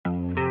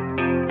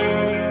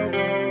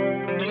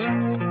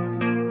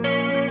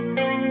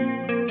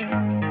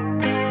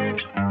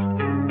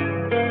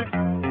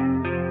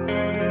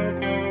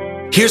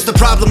Here's the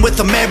problem with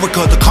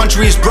America, the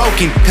country is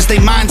broken, cause they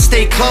minds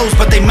stay closed,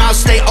 but they mouths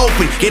stay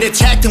open. Get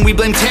attacked and we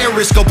blame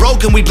terrorists, go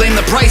broke and we blame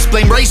the price.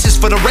 Blame racists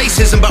for the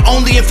racism, but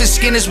only if his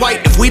skin is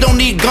white. If we don't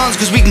need guns,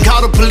 cause we can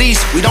call the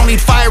police. We don't need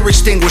fire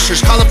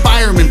extinguishers, call a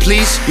fireman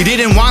please. You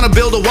didn't wanna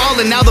build a wall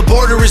and now the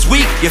border is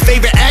weak. Your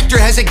favorite actor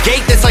has a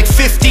gate that's like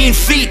 15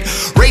 feet.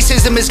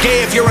 Racism is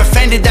gay, if you're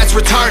offended that's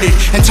retarded.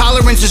 And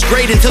tolerance is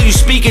great until you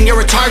speak and you're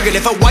a target.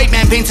 If a white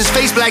man paints his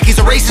face black, he's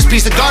a racist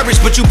piece of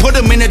garbage. But you put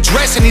him in a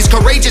dress and he's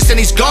courageous and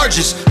he's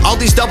gorgeous. All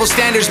these double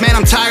standards, man,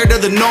 I'm tired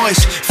of the noise.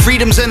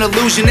 Freedom's an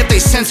illusion if they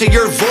censor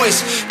your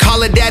voice.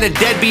 Call a dad a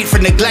deadbeat for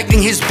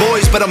neglecting his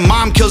boys, but a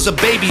mom kills a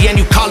baby and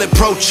you call it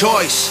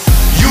pro-choice.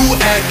 You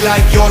act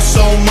like you're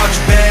so much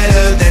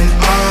better than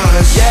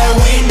us. Yeah,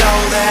 we know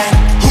that.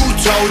 Who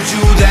told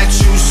you that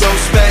you so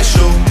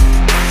special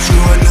to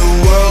a new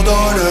world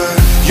order?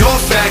 Your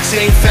facts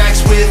ain't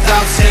facts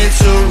without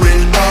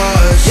censoring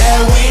us. Yeah,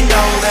 we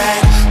know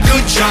that.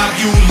 Good job,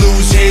 you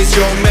lose, here's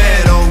your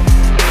medal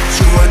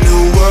to a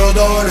new world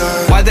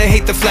order. Why they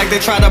hate the flag, they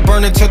try to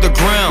burn it to the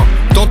ground.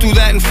 Don't do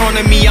that in front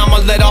of me, I'ma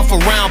let off a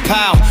round.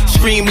 Pow,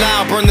 scream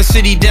loud, burn the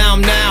city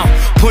down now.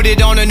 Put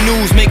it on the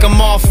news, make them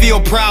all feel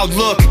proud.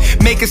 Look,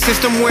 make a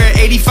system where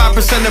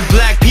 85% of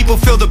black people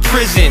fill the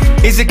prison.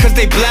 Is it cause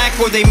they black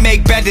or they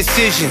make bad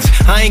decisions?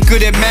 I ain't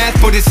good at math,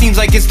 but it seems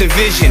like it's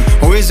division.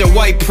 Or is it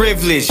white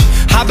privilege?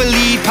 I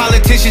believe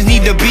politicians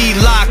need to be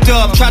locked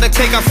up. Try to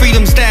take our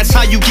freedoms, that's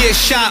how you get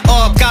shot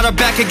up. Got our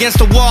back against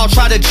the wall,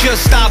 try to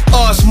just stop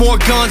us. More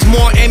guns,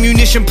 more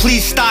ammunition,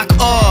 please stock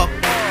up.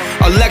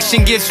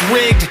 Election gets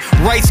rigged,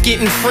 rights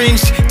get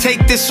infringed.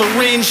 Take this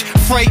syringe,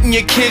 frighten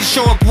your kids,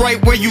 show up right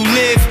where you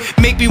live.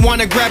 Make me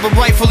wanna grab a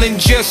rifle and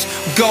just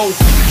go.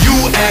 You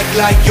act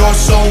like you're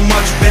so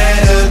much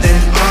better than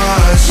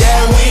us. Yeah,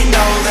 we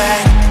know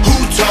that. Who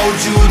told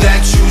you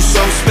that you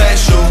so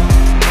special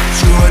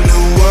to a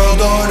new world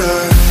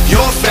order?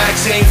 Your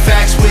facts ain't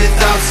facts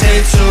without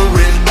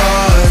censoring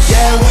us.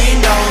 Yeah,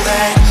 we know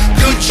that.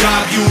 Good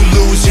job, you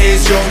lose,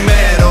 here's your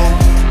medal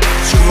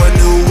to a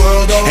new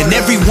world order. And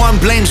everyone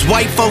blames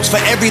white folks for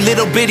every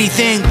little bitty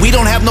thing. We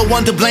don't have no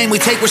one to blame, we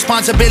take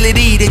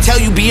responsibility. They tell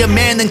you be a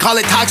man, then call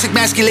it toxic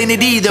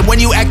masculinity. Then when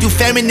you act too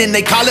feminine,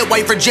 they call it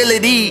white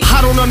fragility.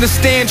 I don't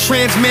understand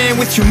trans man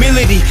with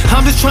humility.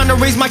 I'm just trying to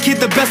raise my kid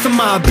the best of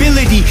my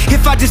ability.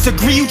 If I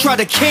disagree, you try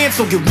to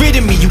cancel, get rid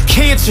of me. You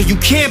cancer, you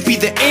can't be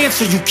the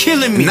answer, you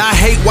killing me. And I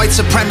hate white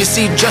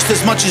supremacy just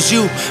as much as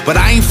you, but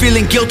I ain't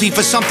feeling guilty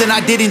for something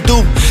I didn't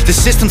do. The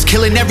system's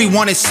killing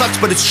everyone, it sucks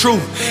but it's true.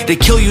 They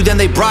kill you then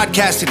they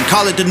broadcast it and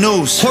call it the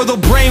news. Or they'll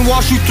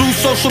brainwash you through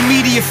social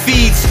media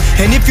feeds.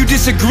 And if you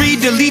disagree,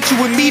 delete you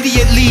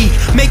immediately.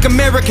 Make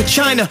America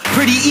China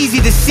pretty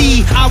easy to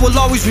see. I will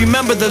always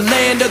remember the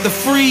land of the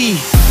free.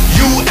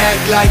 You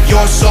act like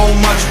you're so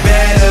much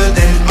better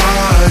than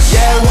us.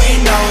 Yeah, we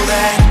know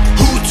that.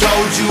 Who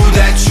told you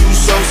that you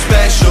so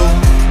special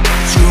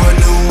to a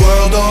new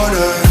world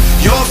order?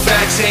 Your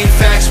facts ain't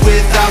facts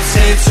without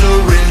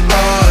censoring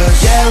us.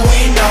 Yeah,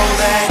 we know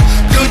that.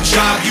 Good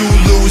job, you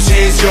lose,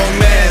 here's your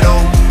medal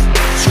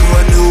to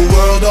a new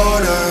world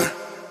order.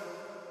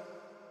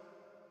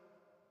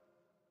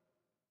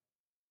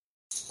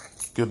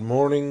 Good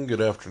morning,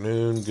 good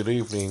afternoon, good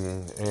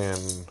evening,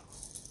 and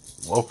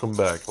welcome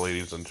back,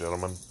 ladies and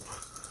gentlemen.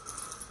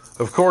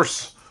 Of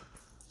course,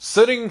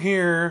 sitting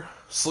here,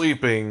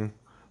 sleeping,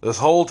 this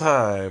whole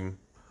time,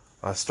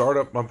 I start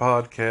up my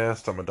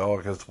podcast, and my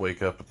dog has to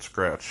wake up and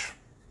scratch.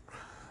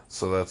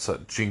 So that's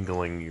that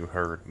jingling you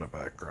heard in the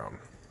background.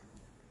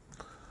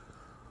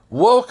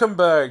 Welcome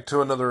back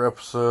to another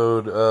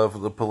episode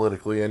of the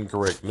Politically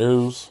Incorrect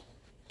News.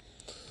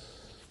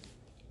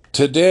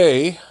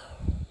 Today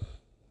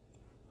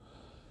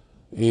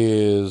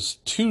is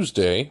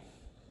Tuesday,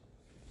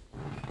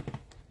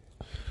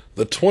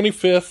 the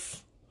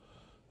 25th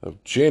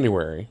of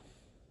January,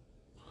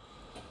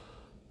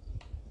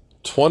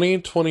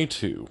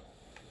 2022.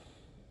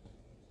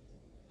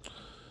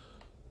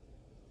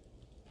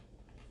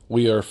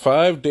 We are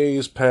 5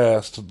 days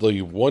past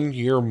the 1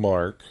 year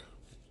mark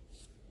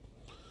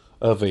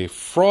of a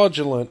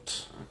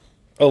fraudulent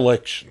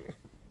election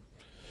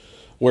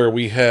where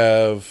we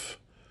have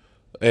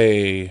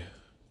a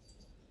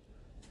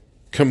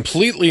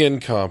completely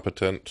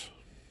incompetent,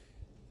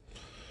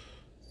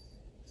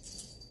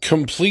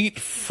 complete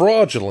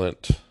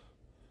fraudulent,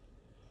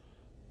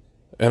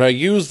 and I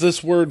use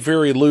this word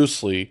very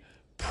loosely,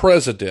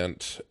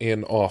 president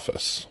in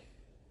office.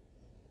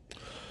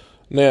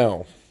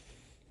 Now,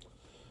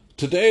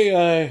 today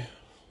I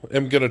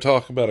am going to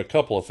talk about a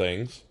couple of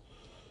things.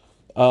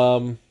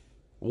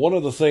 One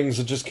of the things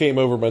that just came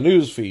over my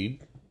news feed,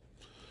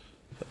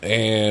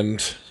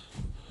 and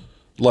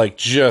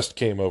just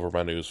came over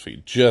my news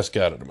feed, just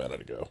got it a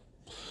minute ago,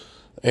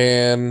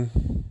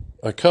 and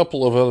a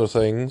couple of other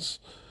things,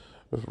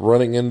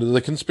 running into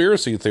the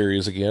conspiracy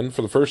theories again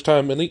for the first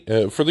time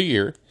for the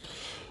year,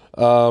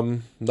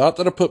 Not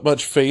that I put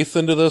much faith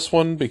into this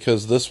one,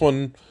 because this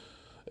one,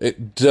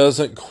 it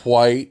doesn't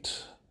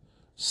quite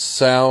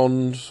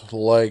sound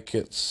like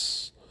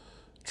it's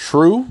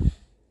true.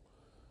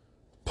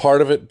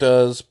 Part of it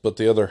does, but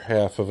the other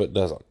half of it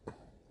doesn't.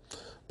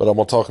 But I'm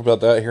going to talk about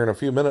that here in a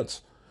few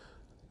minutes.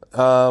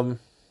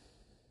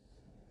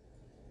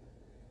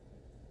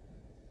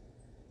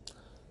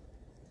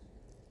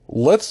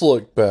 Let's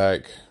look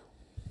back,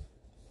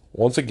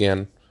 once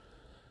again,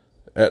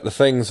 at the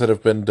things that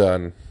have been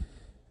done.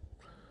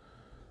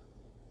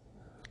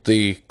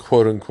 The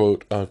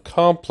quote-unquote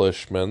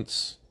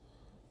accomplishments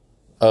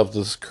of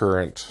this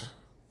current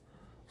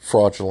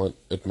fraudulent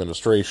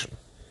administration.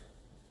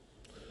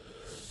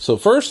 So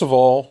first of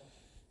all,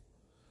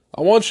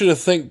 I want you to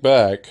think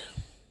back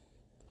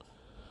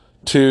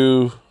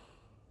to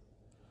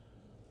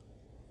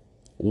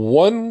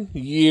 1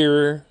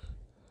 year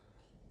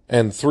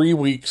and 3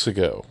 weeks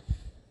ago.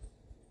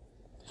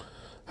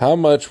 How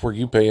much were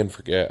you paying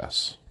for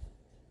gas?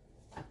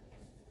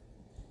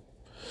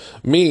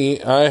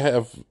 Me, I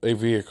have a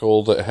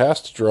vehicle that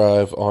has to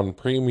drive on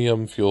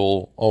premium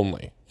fuel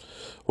only,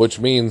 which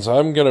means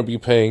I'm going to be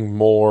paying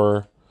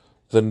more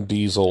than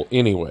diesel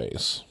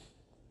anyways.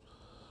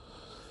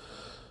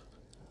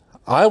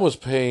 I was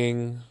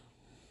paying,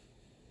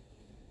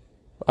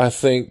 I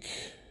think,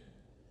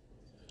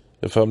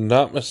 if I'm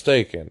not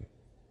mistaken,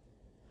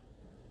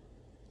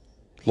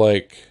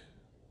 like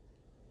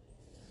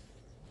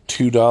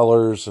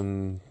 $2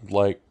 and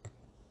like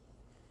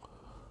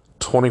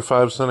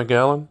 25 cents a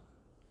gallon,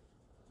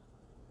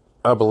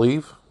 I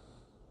believe.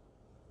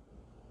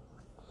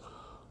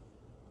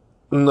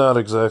 Not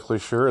exactly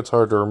sure. It's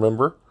hard to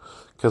remember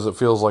because it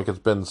feels like it's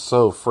been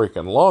so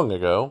freaking long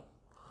ago.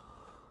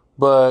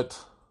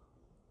 But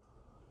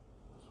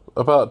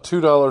about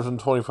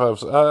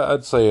 $2.25.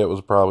 I'd say it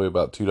was probably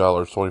about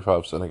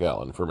 $2.25 a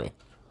gallon for me.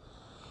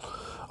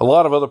 A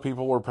lot of other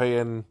people were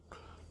paying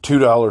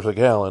 $2 a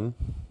gallon,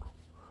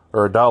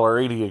 or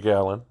 $1.80 a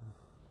gallon,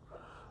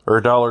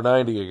 or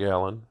 $1.90 a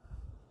gallon,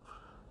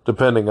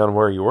 depending on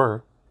where you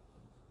were.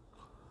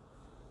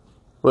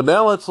 But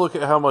now let's look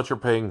at how much you're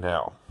paying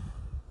now.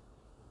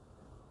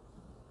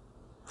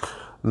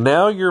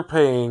 Now you're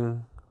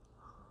paying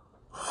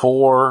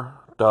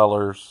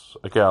 $4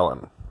 a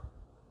gallon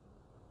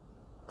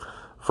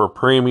for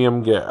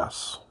premium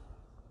gas.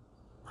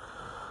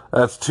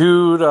 That's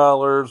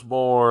 $2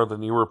 more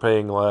than you were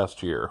paying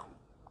last year,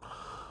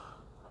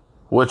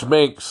 which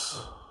makes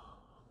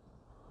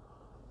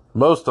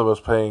most of us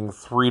paying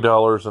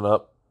 $3 and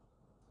up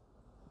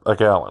a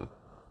gallon.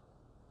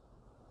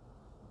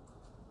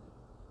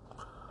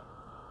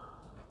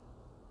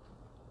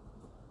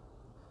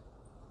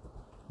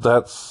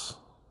 That's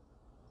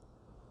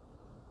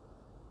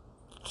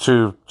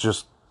to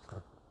just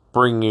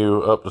bring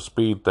you up to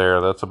speed there.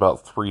 That's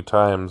about 3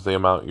 times the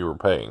amount you were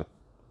paying.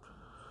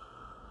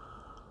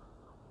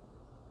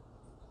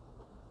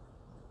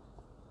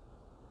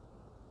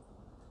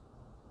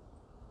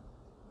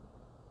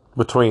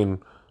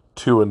 Between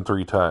 2 and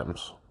 3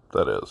 times,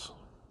 that is.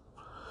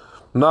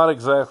 Not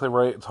exactly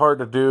right. It's hard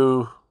to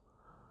do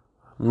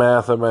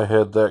math in my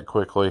head that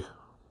quickly.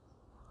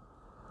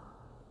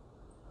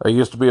 I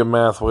used to be a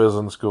math whiz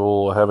in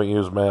school. I haven't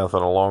used math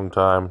in a long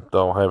time.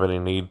 Don't have any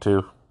need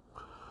to.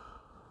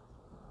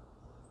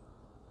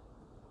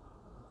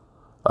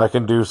 I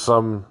can do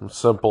some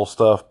simple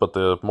stuff, but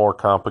the more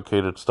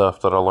complicated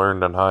stuff that I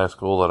learned in high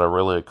school that I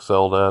really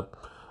excelled at,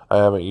 I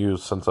haven't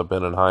used since I've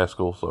been in high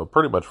school, so I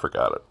pretty much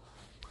forgot it.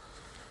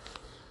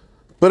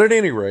 But at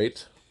any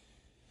rate,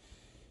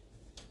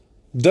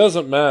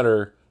 doesn't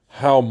matter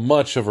how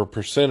much of a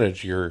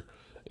percentage your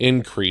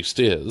increase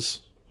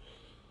is,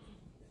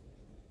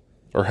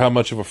 or how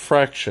much of a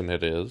fraction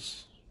it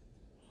is.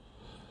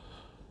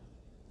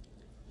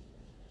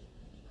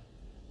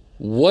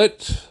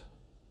 What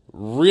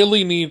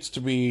really needs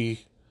to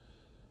be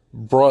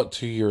brought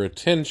to your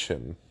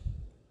attention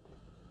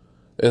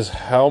is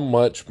how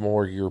much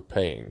more you're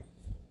paying.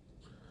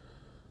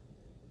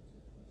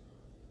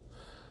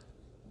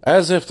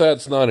 As if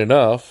that's not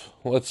enough,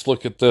 let's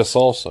look at this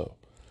also.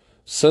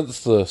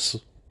 Since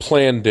the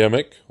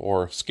plandemic,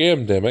 or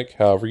scamdemic,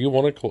 however you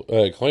want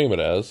to claim it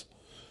as,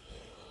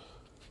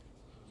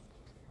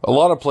 a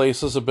lot of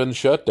places have been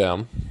shut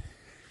down,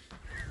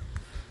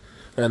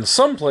 and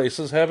some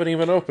places haven't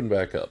even opened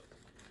back up.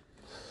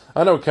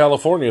 I know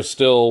California is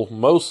still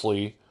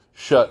mostly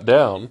shut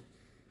down.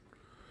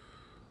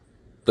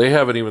 They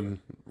haven't even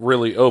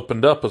really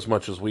opened up as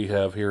much as we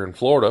have here in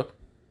Florida.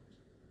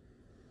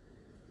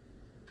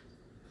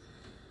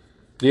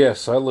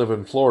 Yes, I live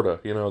in Florida,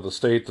 you know, the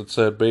state that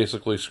said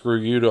basically screw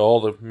you to all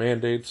the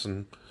mandates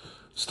and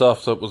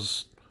stuff that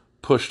was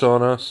pushed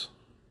on us.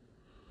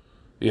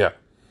 Yeah.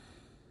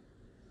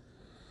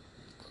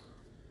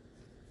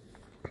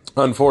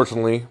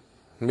 Unfortunately,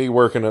 me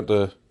working at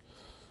the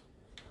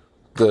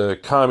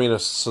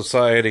Communist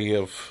Society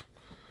of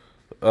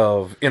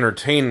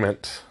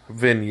entertainment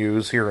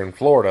venues here in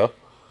Florida,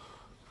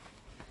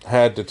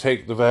 had to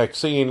take the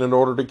vaccine in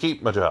order to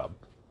keep my job.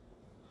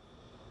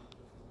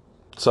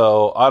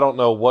 So I don't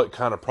know what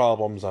kind of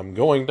problems I'm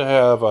going to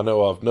have. I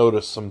know I've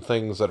noticed some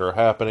things that are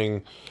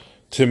happening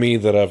to me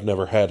that I've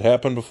never had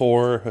happen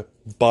before,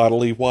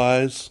 bodily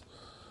wise.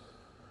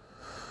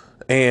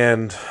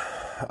 And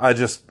I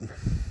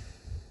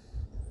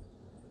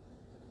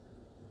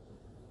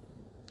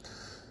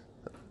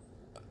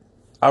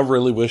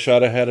really wish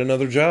I'd have had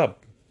another job.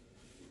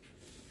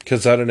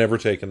 Because I'd have never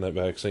taken that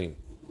vaccine.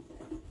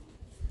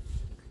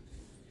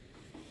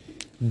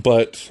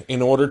 But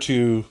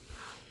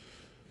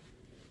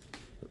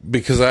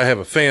because I have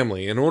a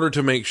family, in order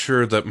to make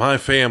sure that my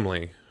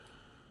family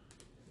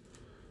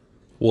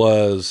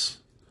was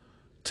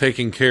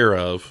taken care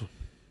of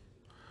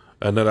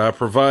and that I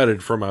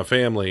provided for my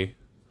family,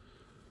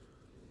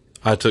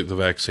 I took the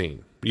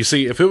vaccine. You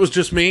see, if it was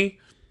just me,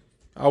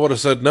 I would have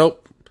said,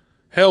 nope,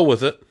 hell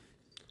with it.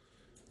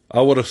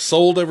 I would have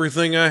sold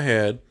everything I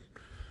had,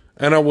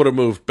 and I would have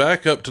moved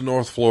back up to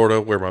North Florida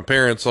where my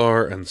parents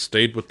are and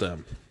stayed with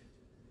them.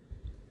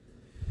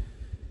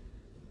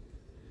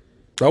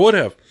 I would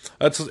have.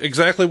 That's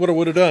exactly what I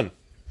would have done.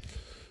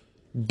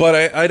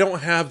 But I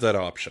don't have that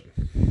option.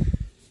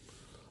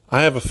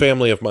 I have a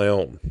family of my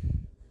own.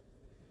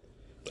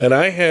 And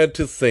I had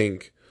to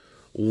think,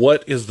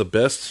 what is the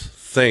best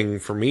thing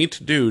for me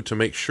to do to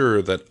make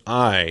sure that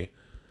I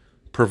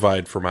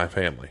provide for my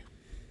family?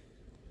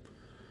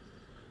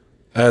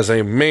 As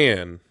a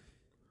man,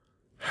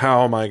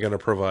 how am I going to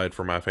provide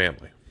for my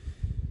family?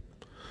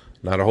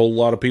 Not a whole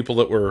lot of people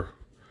that were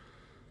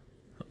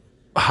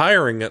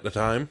hiring at the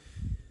time.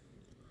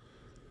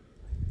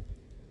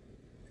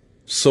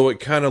 So it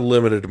kind of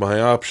limited my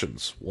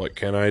options. What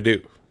can I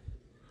do?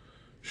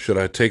 Should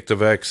I take the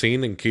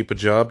vaccine and keep a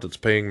job that's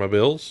paying my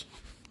bills?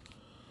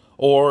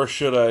 Or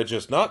should I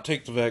just not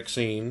take the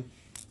vaccine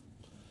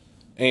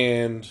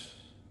and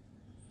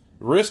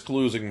risk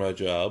losing my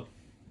job,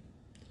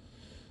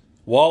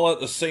 while at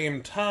the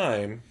same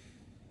time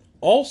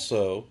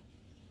also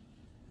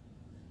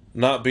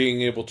not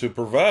being able to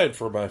provide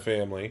for my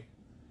family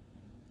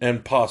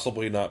and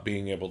possibly not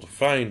being able to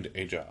find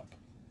a job?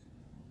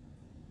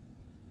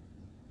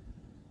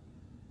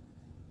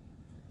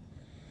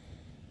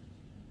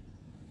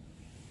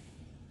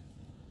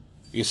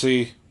 You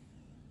see,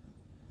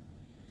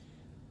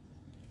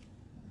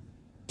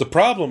 the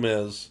problem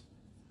is,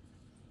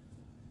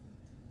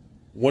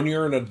 when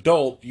you're an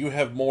adult, you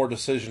have more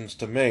decisions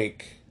to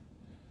make,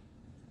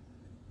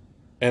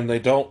 and they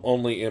don't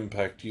only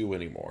impact you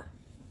anymore.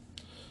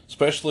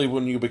 Especially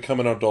when you become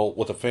an adult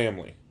with a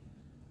family.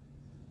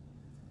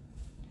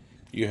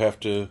 You have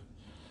to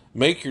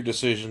make your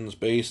decisions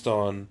based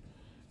on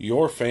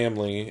your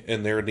family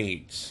and their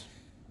needs.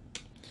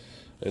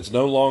 It's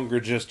no longer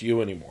just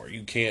you anymore.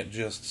 You can't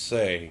just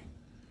say,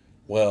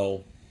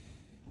 well,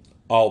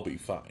 I'll be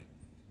fine.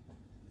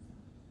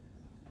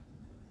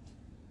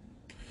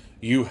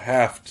 You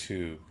have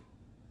to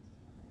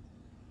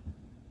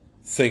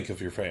think of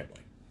your family.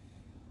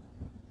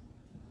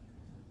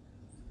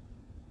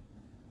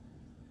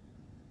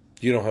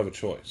 You don't have a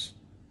choice.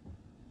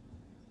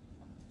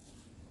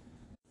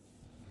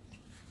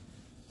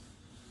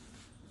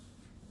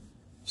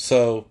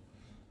 So,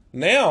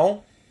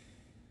 now,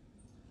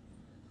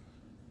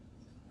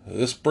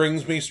 this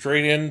brings me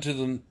straight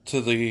into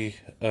the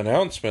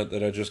announcement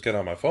that I just got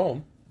on my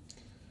phone.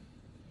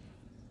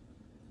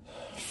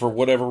 For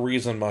whatever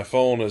reason, my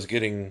phone is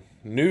getting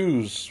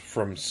news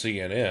from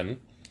CNN,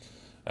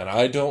 and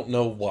I don't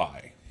know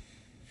why.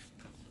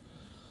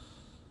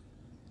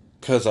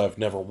 Because I've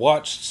never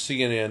watched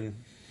CNN.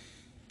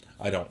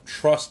 I don't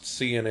trust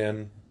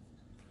CNN.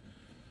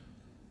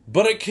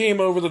 But it came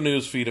over the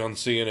newsfeed on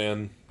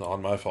CNN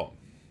on my phone.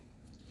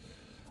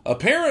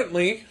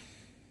 Apparently,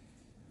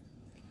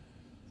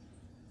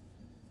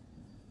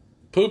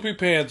 Poopy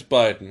Pants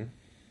Biden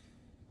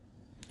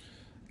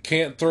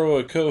can't throw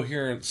a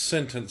coherent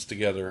sentence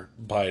together,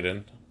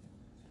 Biden.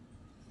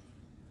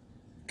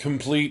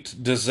 Complete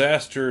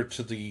disaster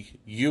to the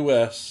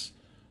U.S.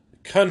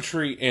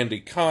 country and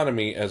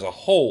economy as a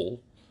whole,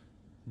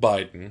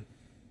 Biden,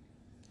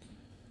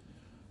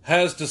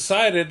 has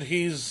decided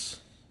he's...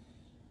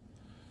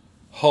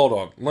 Hold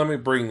on, let me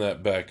bring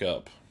that back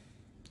up.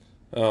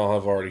 Oh,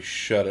 I've already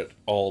shut it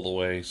all the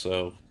way,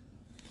 so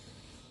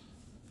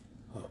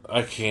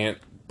I can't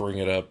bring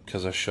it up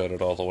because I shut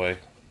it all the way.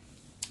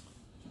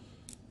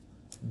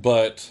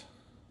 But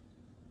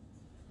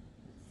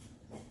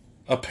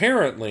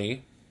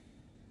apparently,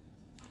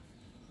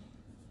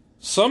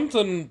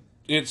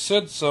 it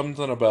said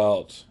something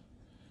about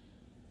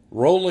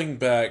rolling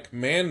back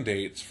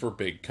mandates for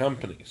big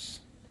companies.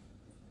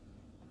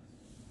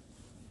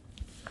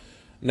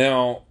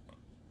 Now,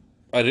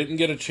 I didn't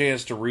get a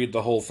chance to read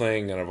the whole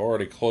thing, and I've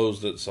already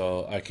closed it,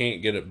 so I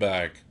can't get it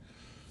back.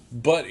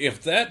 But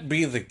if that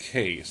be the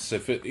case,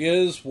 if it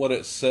is what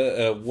it's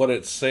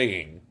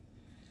saying,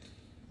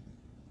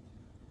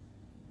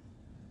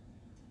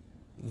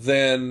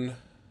 then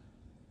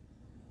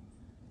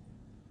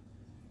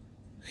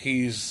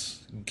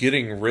he's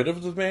getting rid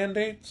of the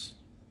mandates,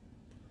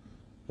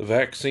 the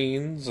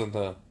vaccines, and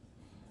the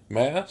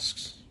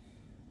masks.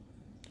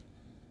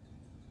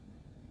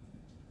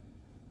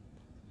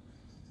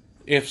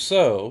 If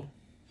so,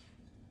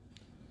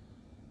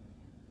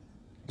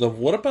 then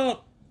what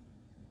about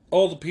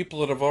all the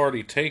people that have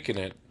already taken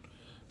it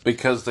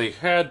because they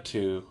had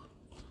to,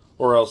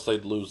 or else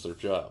they'd lose their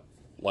job,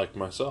 like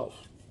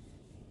myself?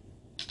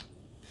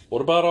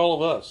 What about all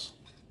of us?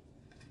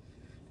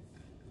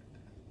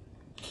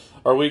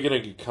 Are we going to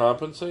get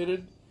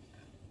compensated?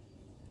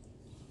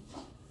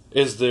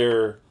 Is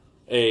there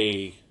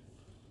a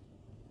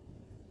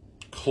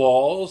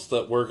clause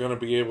that we're going to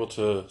be able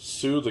to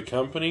sue the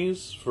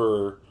companies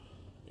for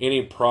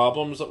any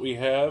problems that we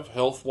have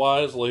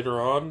health-wise later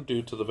on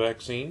due to the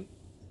vaccine?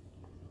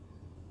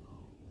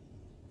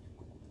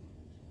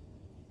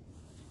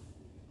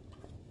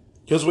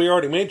 Because we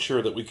already made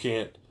sure that we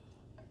can't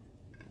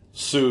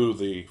sue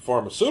the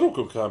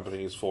pharmaceutical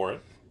companies for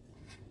it.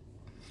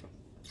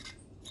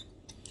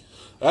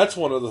 That's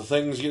one of the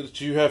things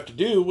that you have to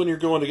do when you're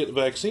going to get the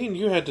vaccine.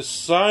 You had to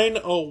sign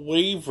a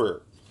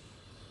waiver.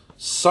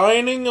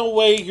 Signing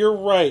away your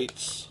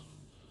rights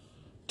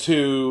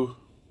to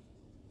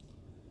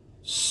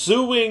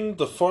suing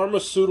the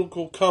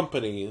pharmaceutical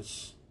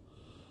companies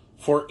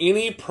for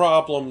any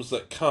problems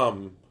that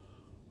come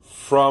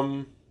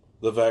from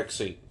the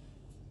vaccine.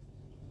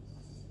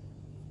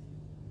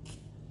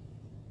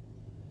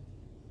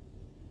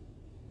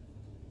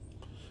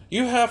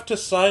 You have to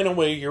sign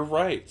away your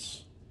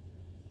rights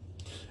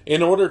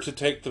in order to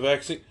take the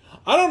vaccine.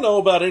 I don't know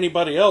about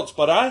anybody else,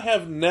 but I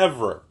have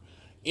never,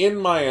 in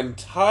my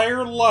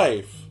entire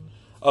life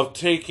of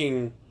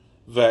taking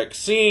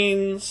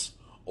vaccines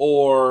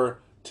or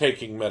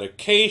taking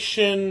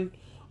medication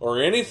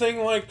or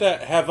anything like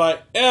that, have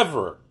I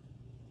ever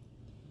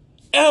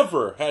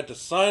had to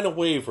sign a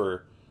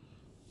waiver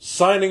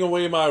signing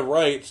away my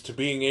rights to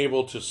being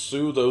able to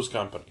sue those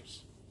companies.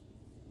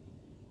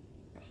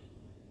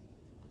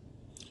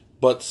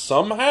 But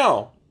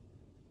somehow,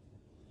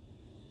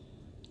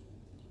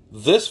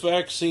 this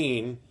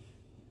vaccine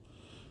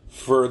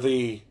for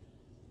the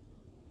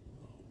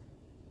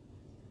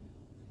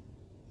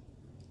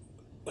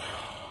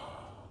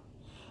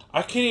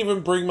I can't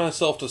even bring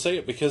myself to say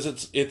it because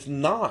it's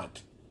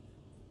not.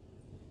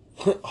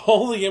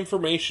 All the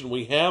information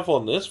we have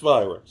on this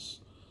virus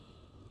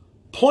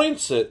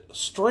points it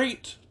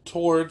straight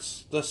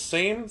towards the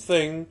same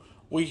thing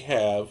we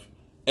have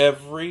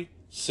every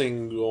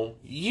single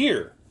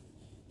year.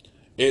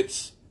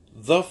 It's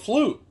the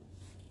flu.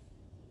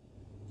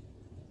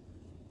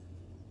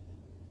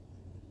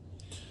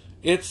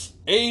 It's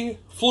a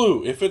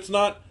flu. If it's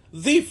not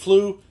the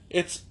flu,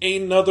 it's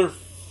another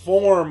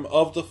form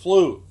of the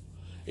flu.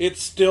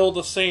 It's still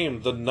the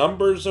same. The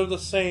numbers are the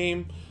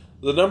same.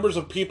 The numbers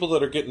of people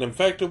that are getting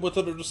infected with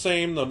it are the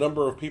same. The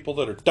number of people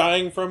that are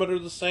dying from it are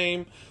the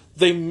same.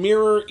 They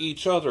mirror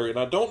each other. And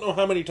I don't know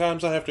how many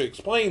times I have to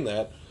explain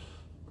that.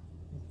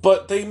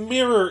 But they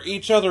mirror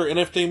each other. And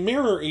if they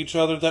mirror each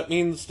other, that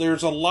means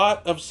there's a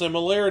lot of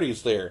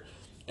similarities there.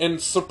 And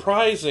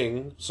surprise,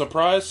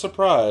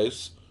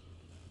 surprise,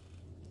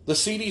 the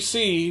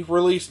CDC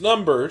released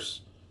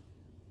numbers,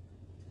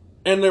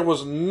 and there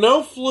was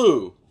no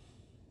flu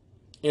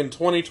in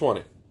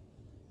 2020.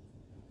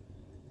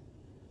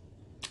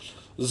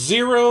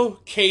 0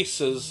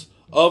 cases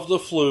of the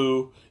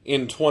flu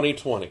in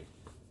 2020.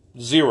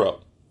 0.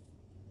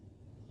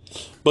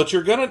 But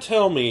you're going to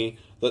tell me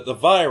that the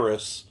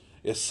virus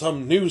is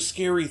some new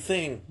scary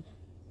thing.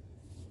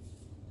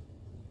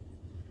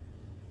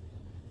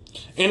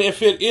 And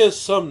if it is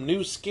some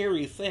new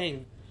scary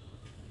thing,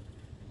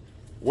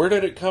 where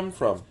did it come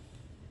from?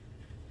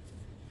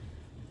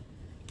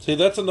 See,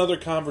 that's another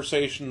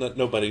conversation that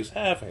nobody's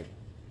having.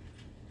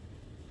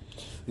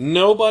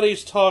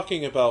 Nobody's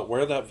talking about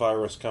where that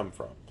virus come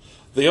from.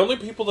 The only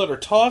people that are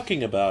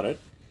talking about it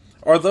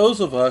are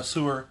those of us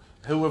who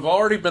have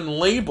already been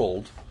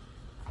labeled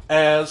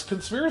as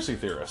conspiracy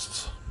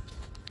theorists.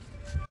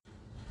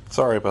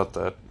 Sorry about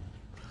that.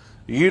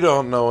 You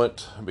don't know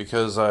it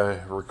because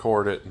I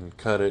record it and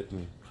cut it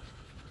and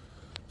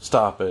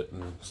stop it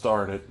and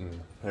start it and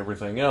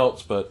everything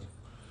else, but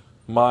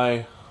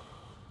my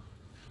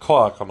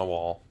clock on the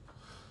wall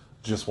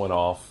just went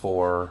off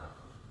for...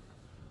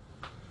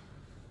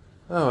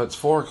 Oh, it's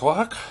 4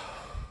 o'clock?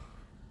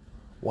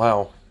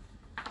 Wow.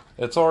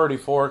 It's already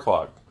 4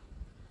 o'clock.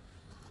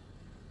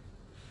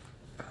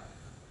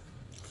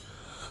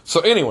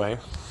 So anyway,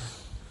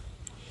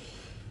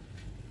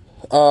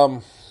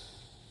 those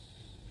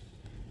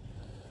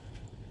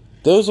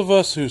of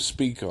us who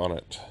speak on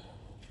it,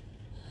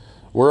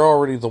 we're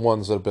already the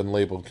ones that have been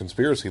labeled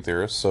conspiracy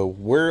theorists, so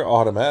we're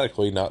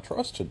automatically not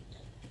trusted.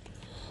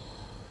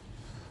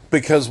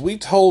 Because we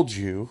told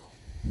you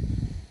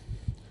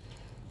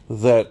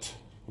that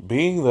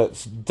being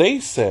that they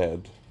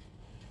said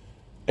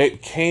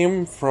it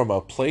came from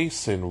a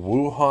place in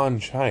Wuhan,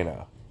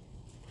 China,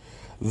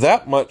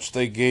 that much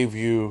they gave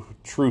you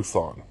truth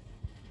on.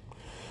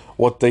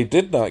 What they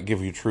did not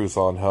give you truth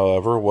on,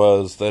 however,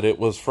 was that it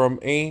was from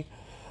a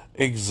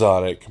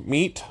exotic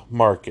meat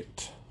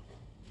market.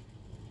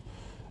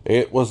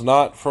 It was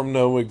not from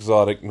no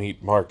exotic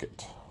meat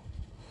market.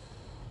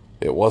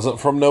 It wasn't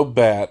from no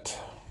bat.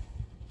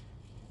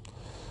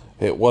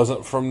 It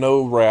wasn't from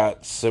no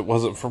rats. It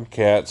wasn't from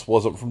cats.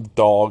 Wasn't from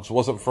dogs.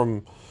 Wasn't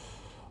from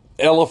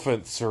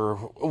elephants or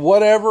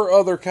whatever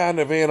other kind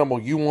of animal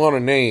you want to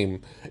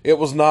name. It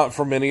was not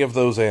from any of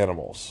those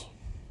animals.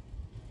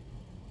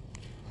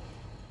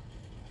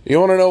 You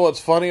want to know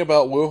what's funny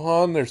about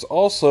Wuhan? There's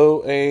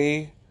also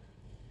a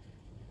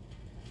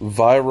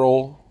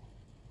viral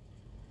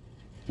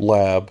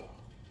lab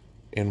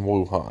in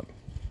Wuhan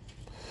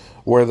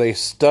where they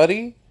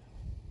study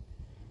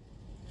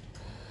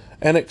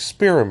and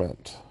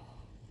experiment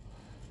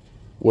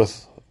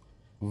with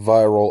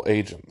viral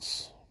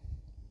agents.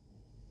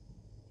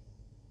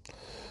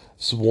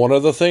 So one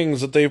of the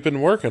things that they've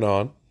been working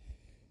on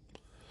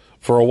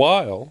for a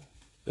while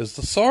is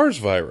the SARS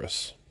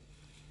virus,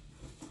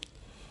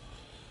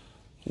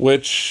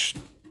 which,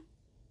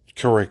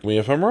 correct me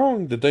if I'm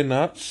wrong, did they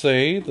not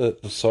say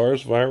that the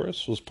SARS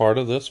virus was part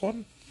of this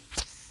one?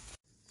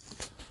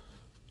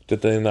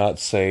 Did they not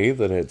say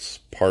that it's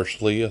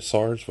partially a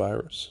SARS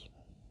virus?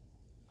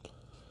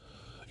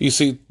 You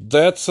see,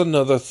 that's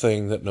another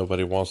thing that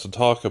nobody wants to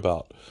talk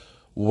about.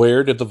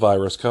 Where did the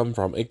virus come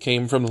from? It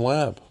came from the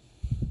lab.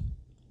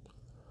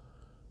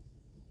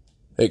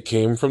 It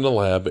came from the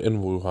lab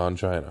in Wuhan,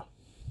 China.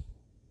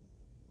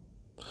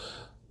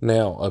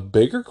 Now, a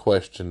bigger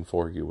question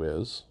for you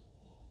is,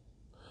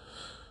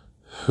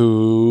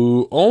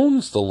 who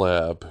owns the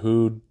lab?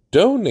 Who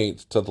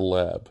donates to the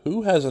lab?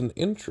 Who has an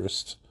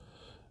interest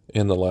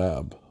in the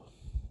lab?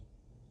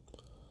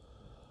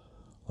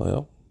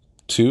 Well,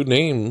 two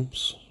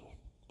names,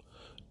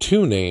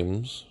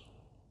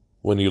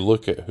 when you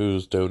look at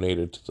who's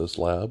donated to this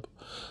lab,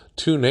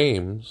 two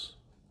names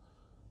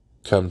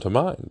come to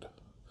mind.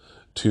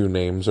 Two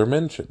names are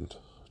mentioned.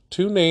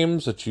 Two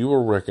names that you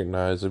will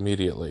recognize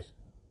immediately.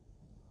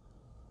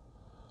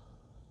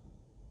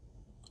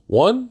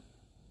 One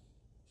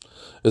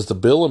is the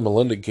Bill and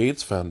Melinda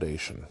Gates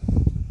Foundation.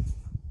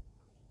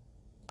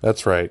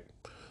 That's right.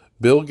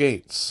 Bill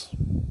Gates.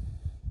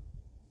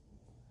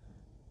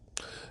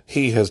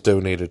 He has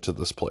donated to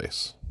this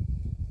place.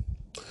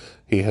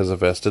 He has a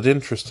vested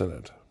interest in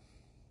it.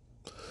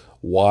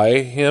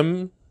 Why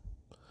him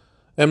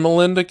and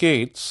Melinda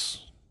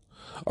Gates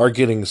are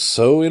getting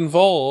so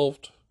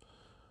involved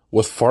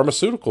with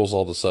pharmaceuticals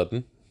all of a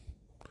sudden,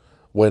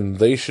 when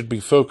they should be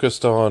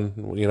focused on,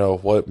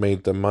 what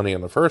made them money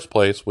in the first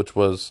place, which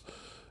was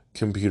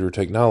computer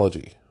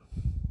technology.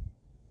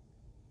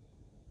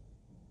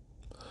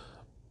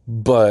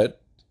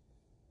 But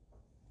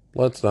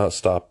let's not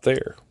stop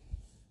there.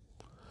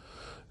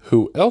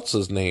 Who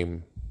else's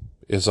name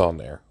is on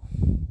there?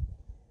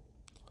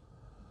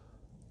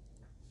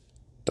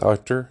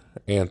 Dr.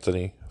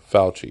 Anthony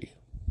Fauci.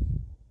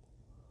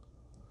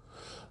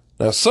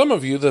 Now, some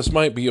of you, this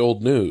might be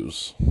old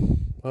news.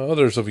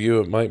 Others of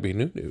you, it might be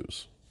new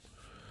news.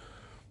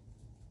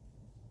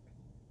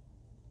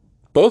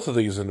 Both of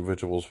these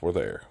individuals were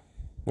there.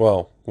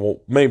 Well,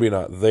 maybe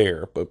not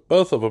there, but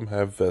both of them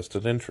have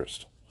vested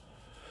interest.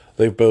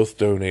 They've both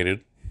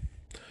donated.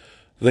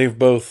 They've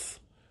both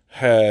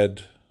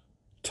had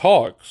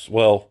talks.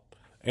 Well,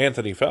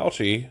 Anthony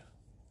Fauci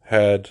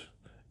had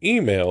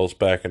emails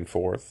back and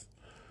forth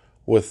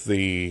with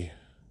the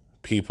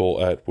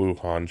people at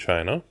Wuhan,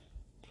 China,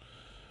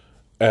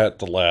 at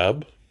the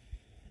lab.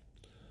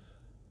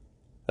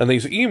 And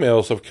these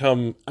emails have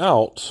come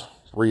out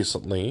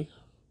recently.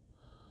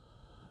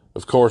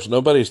 Of course,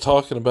 nobody's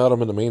talking about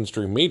them in the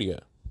mainstream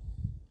media.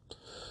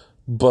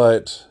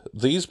 But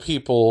these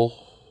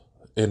people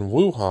in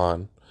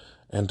Wuhan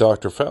and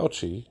Dr.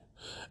 Fauci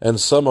and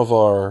some of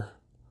our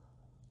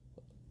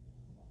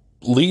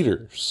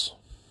leaders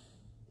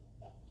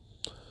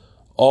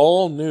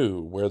all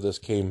knew where this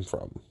came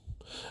from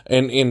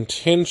and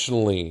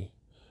intentionally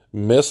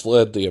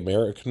misled the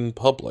American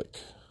public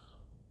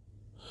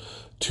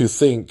to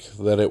think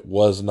that it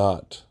was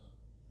not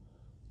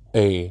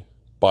a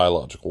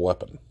biological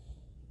weapon.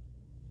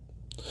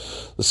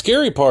 The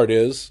scary part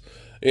is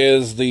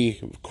the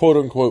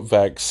quote-unquote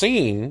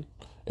vaccine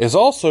is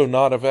also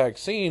not a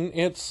vaccine.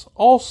 It's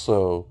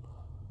also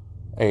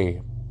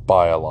a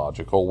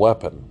biological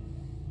weapon.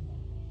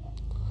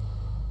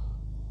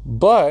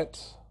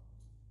 But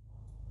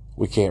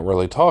we can't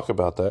really talk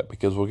about that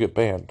because we'll get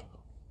banned.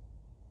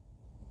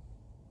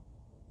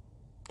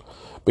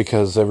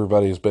 Because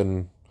everybody's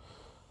been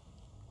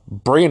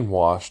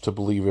brainwashed to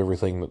believe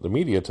everything that the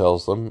media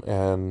tells them,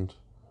 and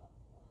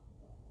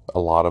a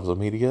lot of the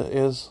media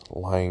is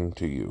lying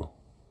to you.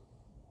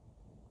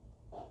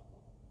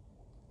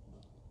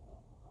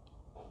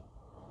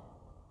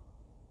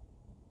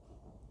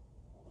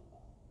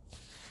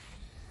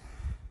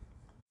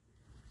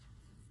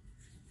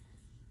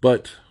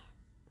 But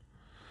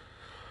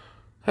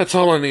that's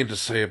all I need to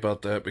say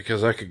about that,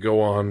 because I could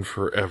go on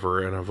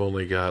forever, and I've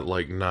only got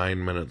like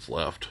 9 minutes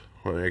left.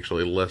 Well,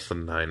 actually less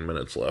than 9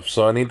 minutes left.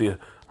 So I need to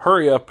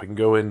hurry up and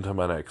go into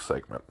my next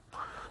segment.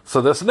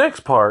 So this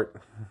next part,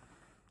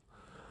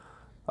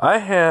 I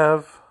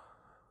have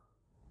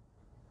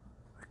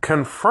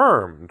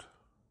confirmed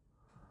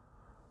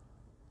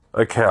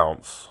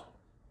accounts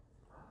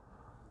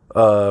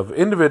of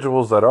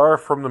individuals that are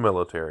from the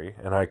military,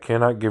 and I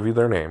cannot give you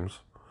their names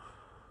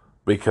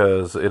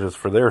because it is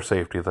for their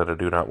safety that I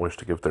do not wish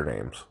to give their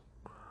names,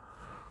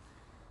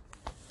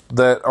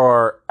 that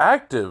are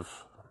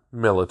active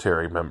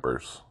military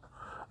members,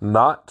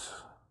 not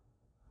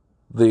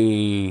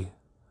the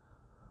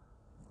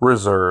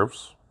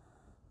reserves,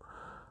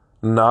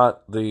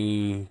 not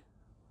the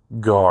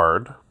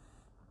guard,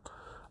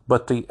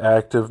 but the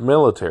active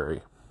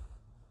military,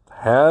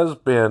 has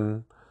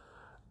been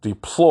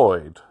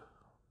deployed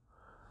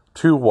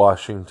to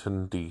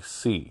Washington,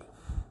 D.C.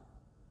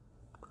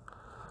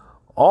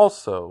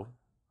 Also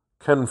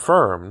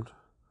confirmed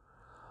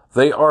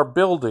they are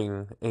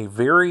building a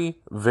very,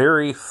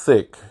 very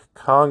thick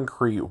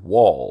concrete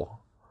wall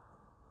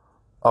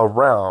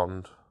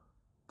around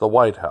the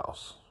White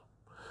House,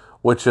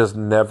 which has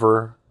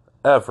never,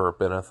 ever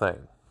been a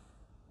thing.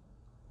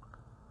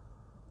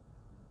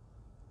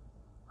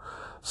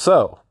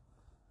 So,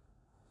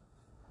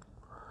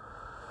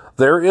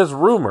 there is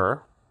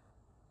rumor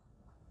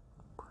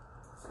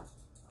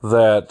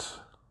that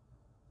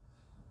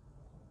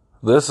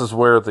this is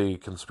where the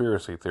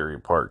conspiracy theory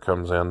part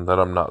comes in that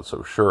I'm not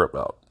so sure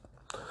about.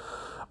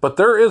 But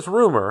there is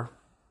rumor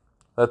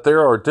that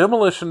there are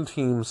demolition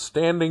teams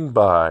standing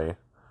by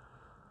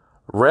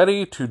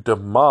ready to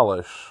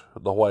demolish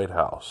the White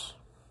House.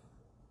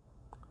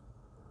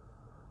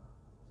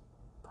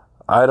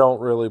 I don't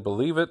really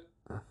believe it,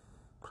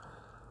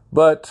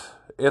 but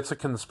it's a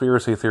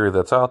conspiracy theory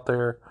that's out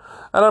there,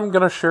 and I'm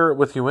going to share it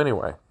with you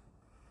anyway.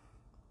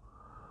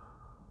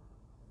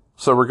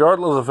 So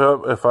regardless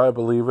of if I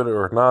believe it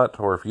or not,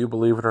 or if you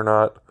believe it or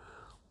not,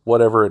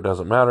 whatever, it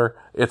doesn't matter.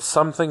 It's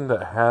something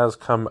that has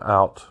come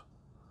out,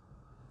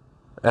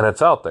 and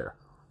it's out there.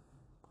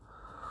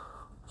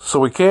 So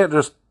we can't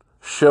just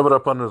shove it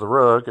up under the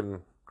rug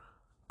and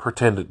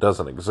pretend it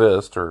doesn't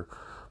exist, or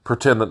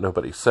pretend that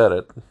nobody said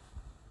it.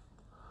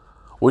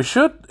 We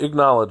should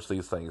acknowledge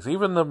these things.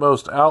 Even the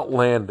most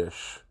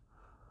outlandish,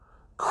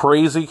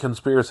 crazy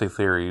conspiracy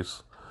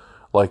theories,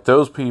 like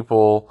those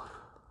people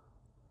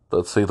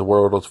that say the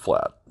world was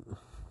flat.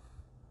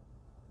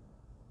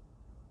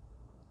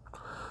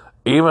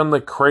 Even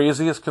the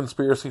craziest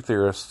conspiracy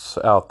theorists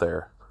out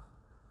there,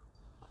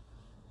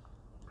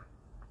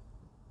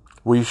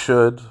 we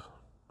shouldn't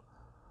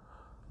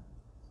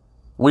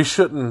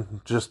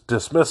just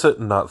dismiss it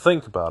and not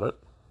think about it.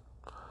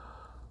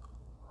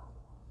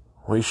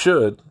 We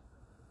should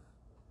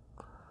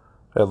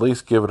at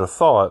least give it a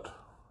thought,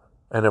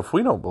 and if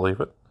we don't believe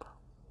it,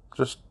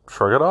 just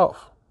shrug it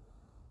off.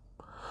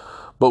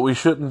 But we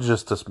shouldn't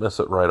just dismiss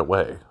it right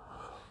away.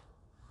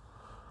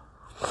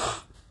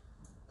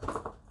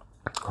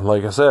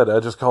 Like I said, I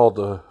just called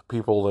the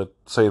people that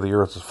say the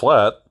earth is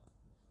flat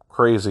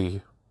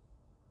crazy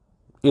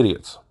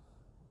idiots.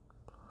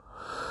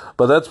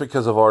 But that's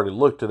because I've already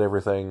looked at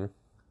everything.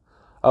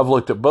 I've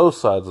looked at both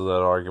sides of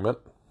that argument.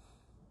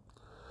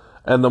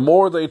 And the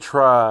more they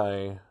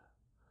try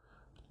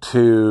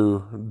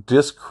to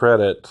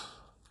discredit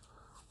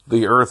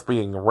the earth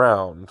being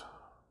round,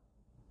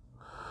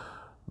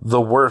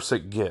 the worse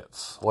it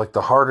gets. Like,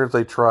 the harder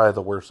they try,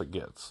 the worse it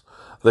gets.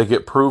 They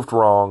get proved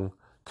wrong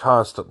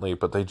constantly,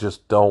 but they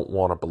just don't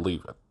want to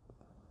believe it.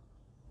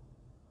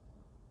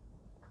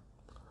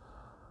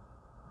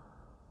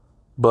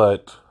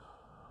 But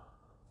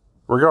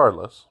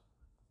regardless,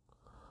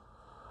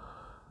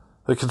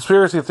 the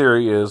conspiracy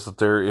theory is that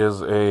there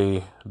is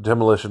a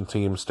demolition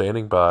team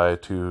standing by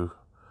to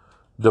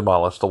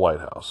demolish the White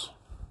House.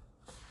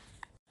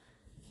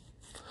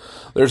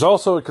 There's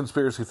also a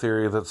conspiracy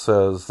theory that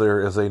says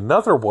there is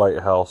another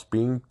White House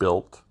being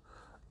built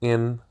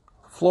in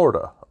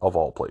Florida, of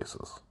all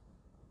places.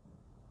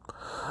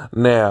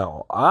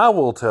 Now, I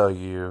will tell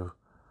you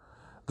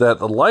that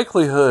the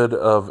likelihood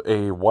of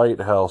a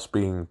White House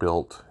being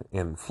built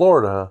in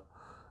Florida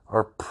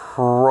are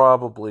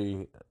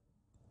probably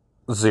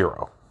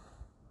 0.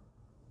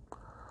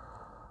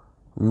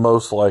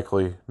 Most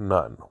likely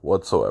none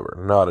whatsoever.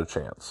 Not a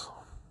chance.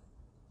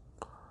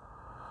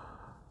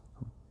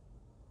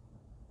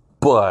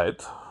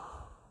 But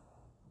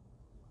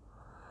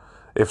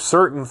if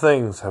certain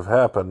things have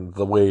happened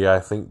the way I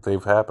think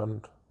they've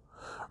happened,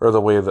 or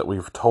the way that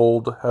we've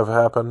told have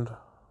happened,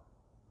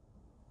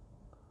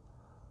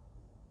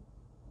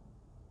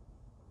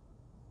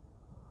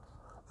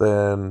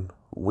 then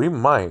we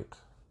might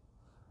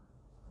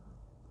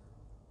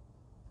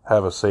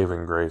have a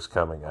saving grace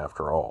coming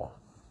after all.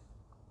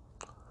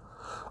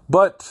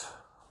 But,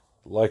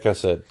 like I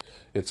said,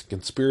 it's a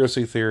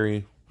conspiracy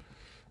theory.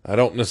 I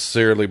don't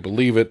necessarily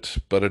believe it,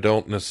 but I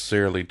don't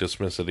necessarily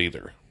dismiss it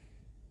either.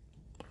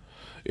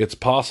 It's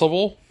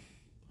possible,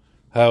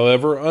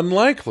 however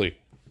unlikely.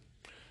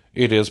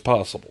 It is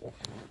possible.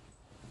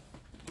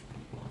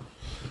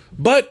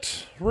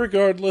 But,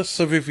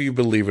 regardless of if you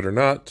believe it or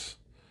not,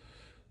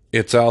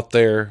 it's out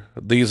there.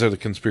 These are the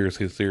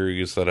conspiracy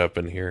theories that I've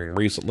been hearing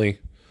recently.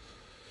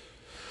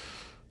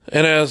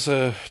 And as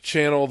a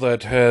channel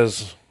that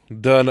has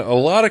done a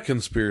lot of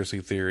conspiracy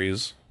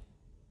theories,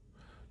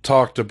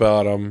 talked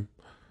about them,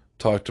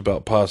 talked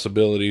about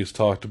possibilities,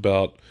 talked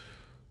about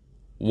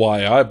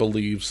why I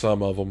believe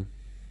some of them.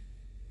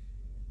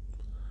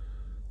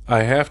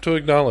 I have to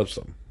acknowledge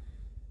them.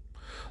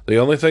 The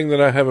only thing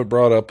that I haven't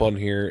brought up on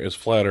here is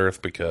Flat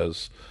Earth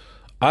because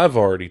I've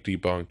already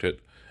debunked it,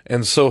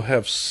 and so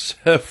have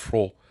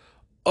several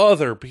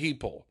other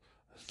people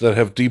that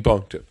have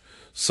debunked it.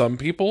 Some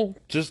people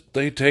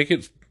they take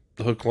it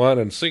hook, line,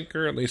 and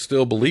sinker, and they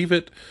still believe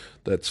it.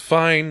 That's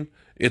fine.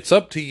 It's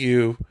up to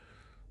you.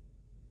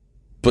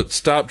 But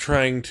stop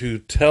trying to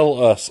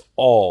tell us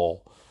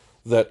all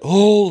that,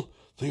 oh,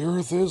 the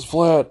earth is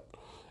flat.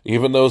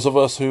 Even those of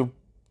us who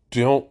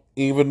don't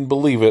even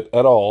believe it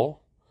at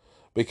all,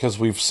 because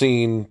we've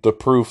seen the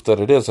proof that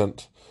it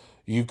isn't,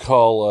 you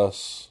call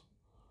us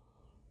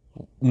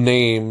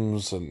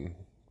names and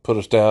put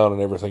us down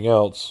and everything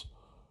else.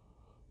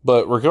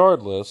 But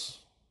regardless,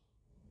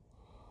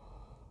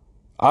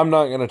 I'm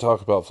not going to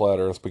talk about flat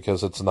earth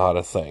because it's not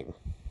a thing.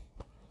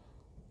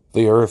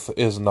 The earth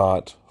is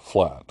not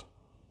flat.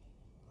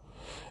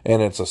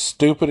 And it's a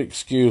stupid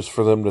excuse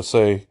for them to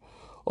say,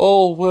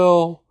 oh,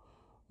 well,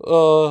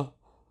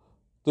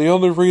 the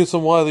only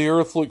reason why the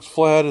earth looks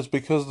flat is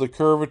because of the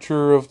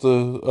curvature of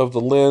the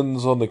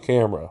lens on the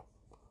camera.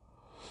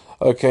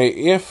 Okay,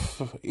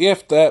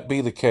 if that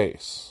be the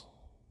case,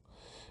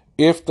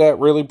 if that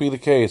really be the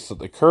case, that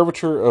the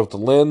curvature of the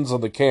lens on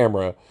the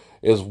camera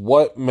is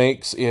what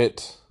makes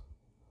it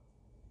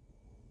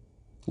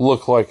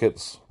look like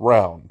it's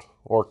round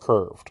or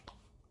curved,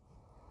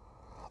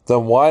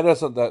 then why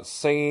doesn't that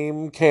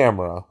same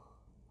camera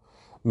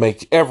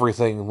make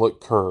everything look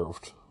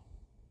curved?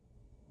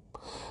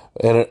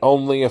 And it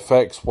only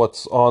affects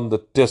what's on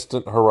the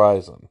distant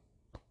horizon.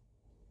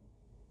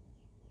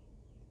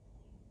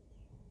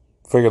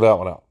 Figure that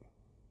one out.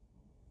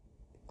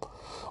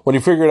 When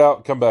you figure it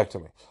out, come back to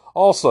me.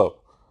 Also,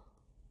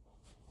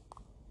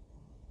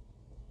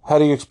 how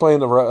do you explain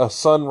the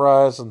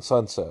sunrise and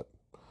sunset?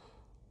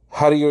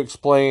 How do you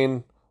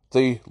explain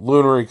the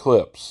lunar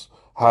eclipse?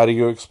 How do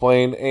you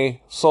explain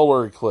a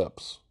solar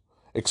eclipse?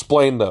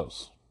 Explain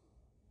those.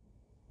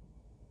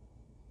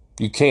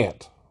 You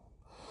can't.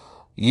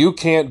 You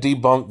can't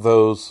debunk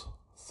those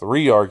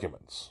 3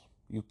 arguments.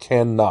 You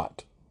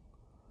cannot.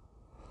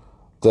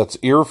 That's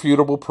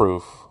irrefutable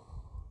proof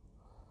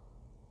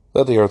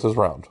that the earth is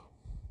round.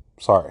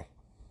 Sorry.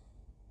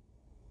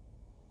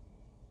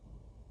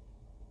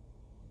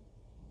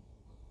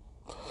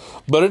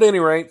 But at any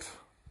rate,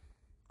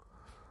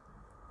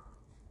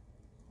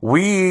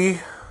 we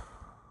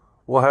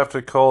will have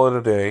to call it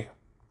a day.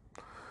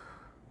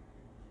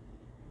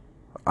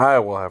 I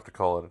will have to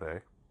call it a day.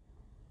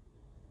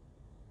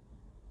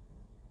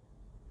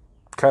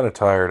 Kind of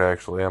tired,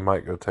 actually. I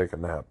might go take a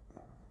nap.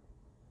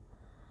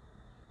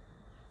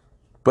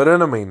 But in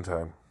the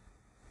meantime,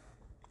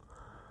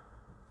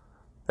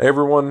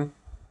 everyone,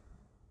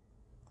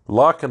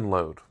 lock and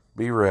load.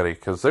 Be ready,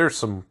 because there's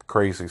some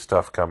crazy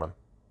stuff coming.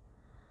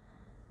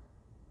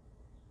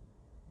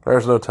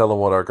 There's no telling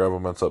what our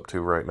government's up to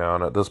right now,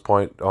 and at this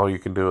point, all you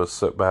can do is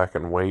sit back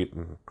and wait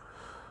and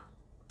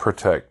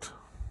protect.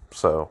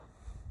 So,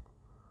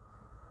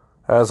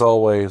 as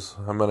always,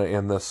 I'm going to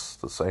end this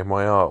the same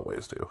way I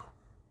always do.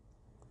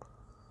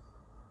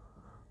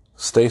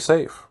 Stay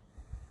safe.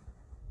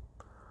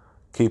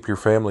 Keep your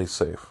family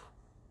safe.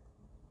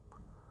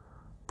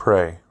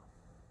 Pray.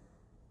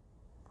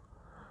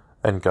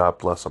 And God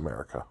bless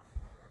America.